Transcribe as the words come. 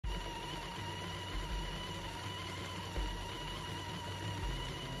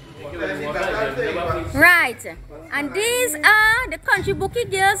Right. And these are the country bookie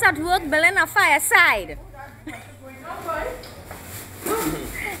girls at work building a fireside.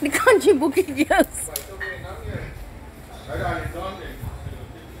 The country bookie girls.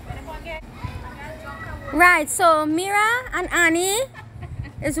 Right, so Mira and Annie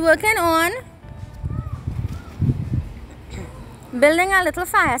is working on building a little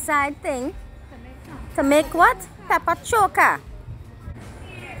fireside thing to make what? Pepper choker.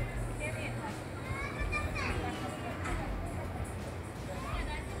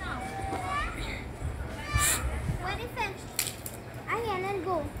 Where the fish? I can't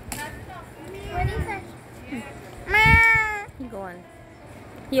go. Where the fish? Go on.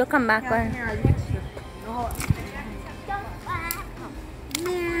 You come back one.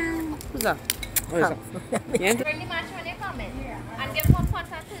 Who's that? What is that? Really much when they come in. And give one pot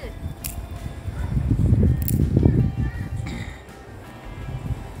of food.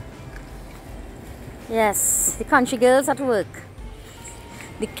 Yes, the country girls at work.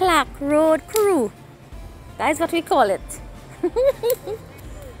 The Clark Road crew. That is what we call it. The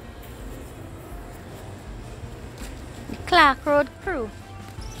Clark Road crew.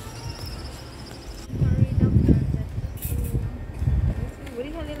 What do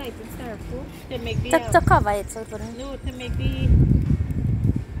you have like this there for? To make the To cover it so it wouldn't. no, to make the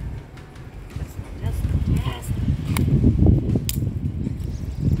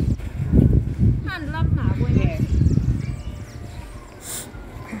handle up now. Yeah.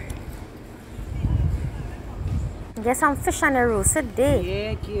 Get some fish on the roast today.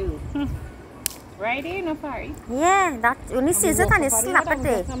 Yeah, cute. Right in a party. Yeah, that only sees it and you slap it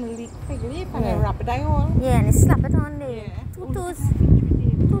there. Some leaf and wrap it all. Yeah, and you slap it on there. Yeah.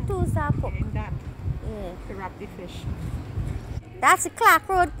 Two toes are cooked. And that Yeah. to wrap the fish. That's the Clark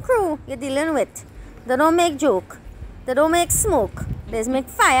Road crew you're dealing with. They don't make joke. They don't make smoke. They just make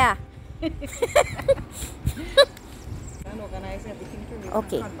fire. And organize everything to you.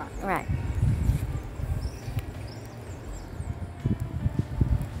 Okay, right.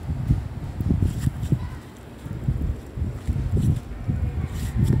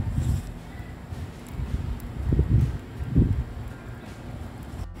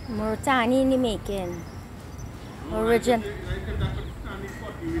 Mauritania in the making.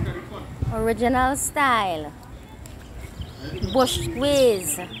 Original style. Bush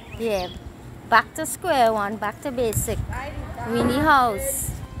ways. Yeah. Back to square one, back to basic. Winnie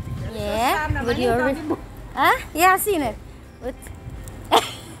house. Yeah. With your huh? Yeah, I've seen it. With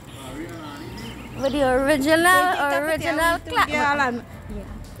with the original clap. Yeah.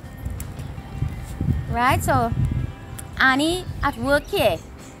 Right, so Annie at work here.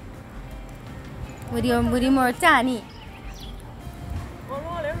 With the Mauritania.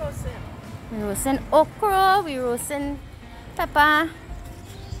 We roasting okra, we roasting pepper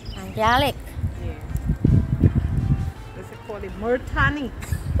and garlic. Yeah. This is called it Mauritania.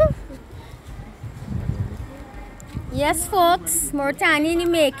 Yes, folks, Mauritania in the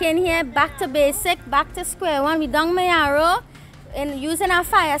making here. Back to basic, back to square one. We done Mayaro and using our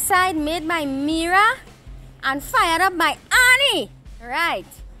fireside made by Mira and fired up by Annie. Right.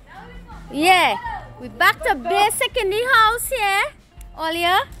 Yeah. We back to basic in the house here. All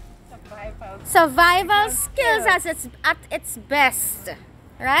here. Survival skills as it's at its best.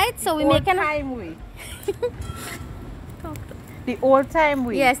 Right? So we making time way. The old time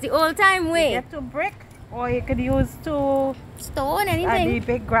way. yes, the old time way. You get to brick or you could use to Stone, the anything.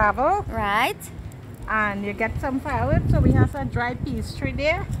 big gravel. Right. And you get some firewood, so we have some dry pastry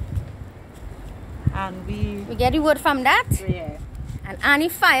there. And We get the wood from that. yeah. And Annie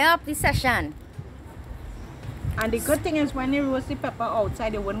fire up the session. And the good thing is when you roast the pepper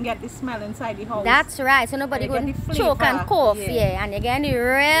outside, you wouldn't get the smell inside the house. That's right. So nobody And you wouldn't get the choke and flavor. cough. Yeah. Yeah. And again, the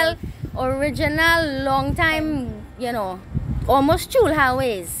real, original, long time, you know, almost chulha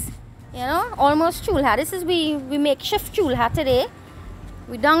ways. You know, almost chulha. This is we make shift chulha today.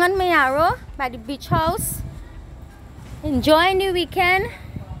 We down on Mayaro by the beach house. Enjoying the weekend.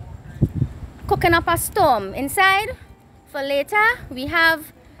 Cooking up a storm. Inside, for later, we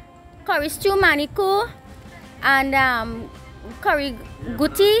have curry stew maniku and curry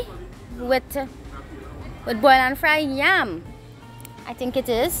guti with boil and fry yam. I think it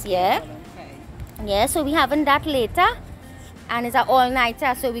is, yeah. Yeah, so we having that later. And it's an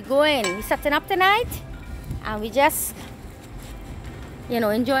all-nighter, so we go in. We setting up tonight and we just, you know,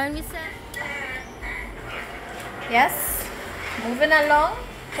 enjoying ourselves. Yes, moving along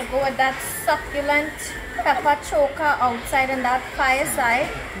to go with that succulent pepper choker outside in that fireside.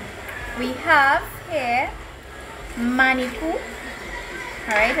 We have here maniku.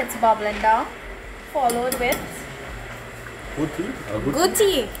 Alright, it's bubbling down. Followed with Guti?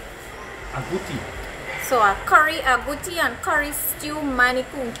 guti. Aguti. So a curry agouti and curry stew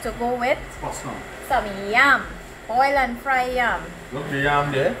maniku to go with What's now? some yam. Oil and fry yam. Look the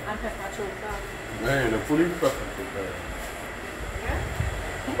yam there. And pepper choker. Yeah, the fully perfect.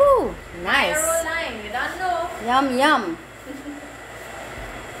 Woo, nice. Mayaro line, you don't know. Yum, yum.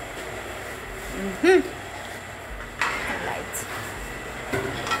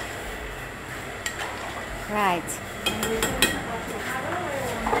 Right.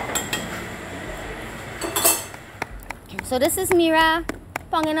 So this is Mira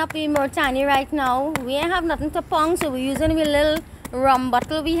ponging up the Mauritania right now. We ain't have nothing to pong, so we're using a little rum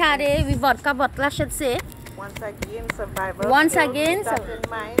bottle we had a vodka bottle, I should say. Once again, survival. Once skills, again, keep that in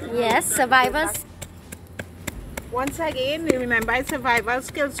mind. Yes, survivors. Once again, we remember it's survival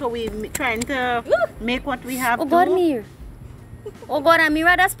skills, so we trying to make what we have. Oh God, Mir. Oh God, and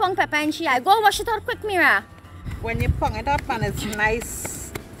Mira does pong pepper and she. I go wash it out quick, Mira. When you pong it up and it's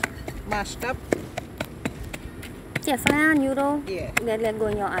nice mashed up. Yes, I you though. Yeah. Let go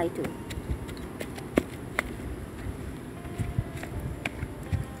in your eye too.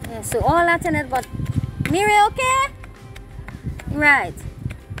 Yeah, so all that in it, but Mira, okay? Right.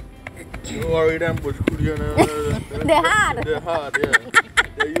 Don't worry, them bush coolie. They're hard. They're hard, yeah.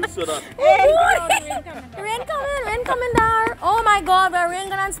 They're used to that. Rain coming down. Oh my God, the rain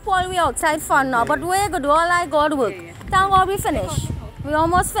gonna spoil we outside fun now. But we're gonna do all like God work. Thank God we finish. We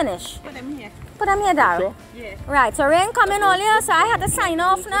almost finished. Put them here. Put them here, Dar. Sure. Yeah. Right, so rain coming earlier, so I had to sign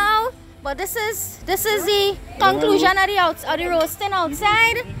off now. But this is the conclusion of the roasting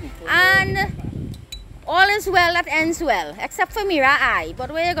outside, and all is well that ends well, except for Mira eye.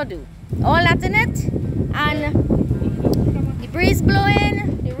 But what you gonna do? All that in it, and the breeze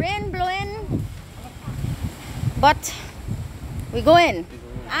blowing, the rain blowing. But we go in,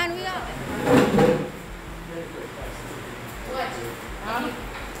 and we are.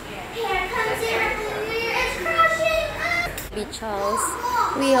 Here comes your it's crushing. Beach house.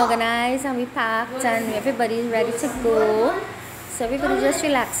 We organized and we packed and everybody's ready to go. So everybody's just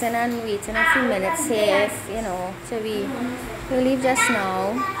relaxing and waiting a few minutes here, you know. So we leave just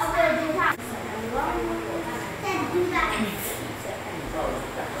now.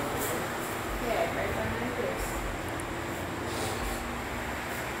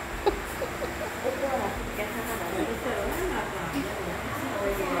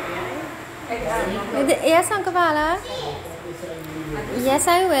 Yes, Uncle Bala. Yes,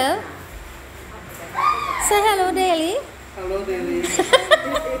 I will. Say hello, Daily. Hello, Daily.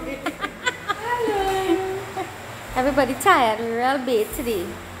 Everybody tired. We're real bad today.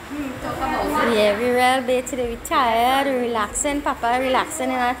 Yeah, we're real bad today. We're tired. We're relaxing. Papa relaxing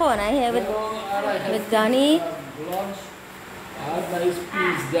in our corner here with Donnie. Lunch, add nice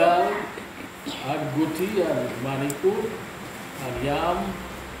peas dal, add guti and maniku, and yam,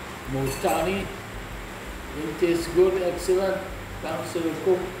 multani. It tastes good, excellent. Thanks to the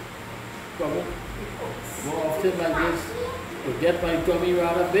cook. Coming more often like this to get my tummy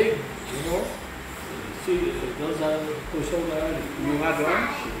rather big, you know. See, it does push out there. You had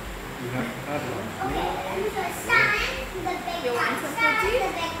lunch? You have had lunch?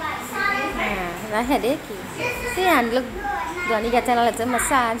 Yeah, that headachy. See, and look, Donnie getting a little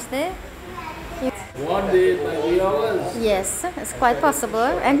massage there. One day it might be ours. Yes, it's quite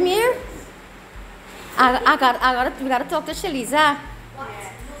possible. And Mir? We gotta talk to Shaliza. Yeah.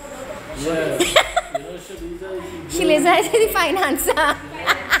 You know, Shaliza is the financer.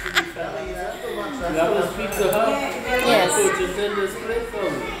 you have to speak to her. Yes. So just in this place for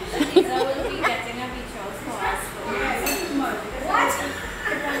me.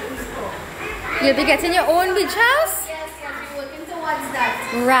 You'll be getting your own beach house? Yes, we're working towards that.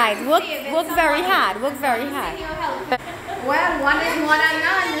 Right, work very hard, work very hard. Well, one is more than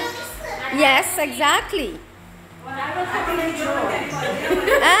none. Yes, exactly. Huh?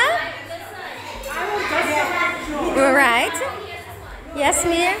 Right. Yes,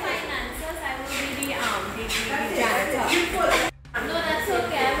 Mir?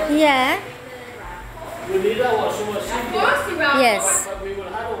 Yeah. We need a washing machine. Yes. But we will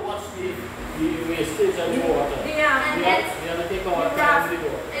have to wash the wastage and the water. Yeah. We have to take our time with the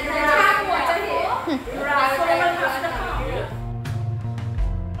water. And the tap water here.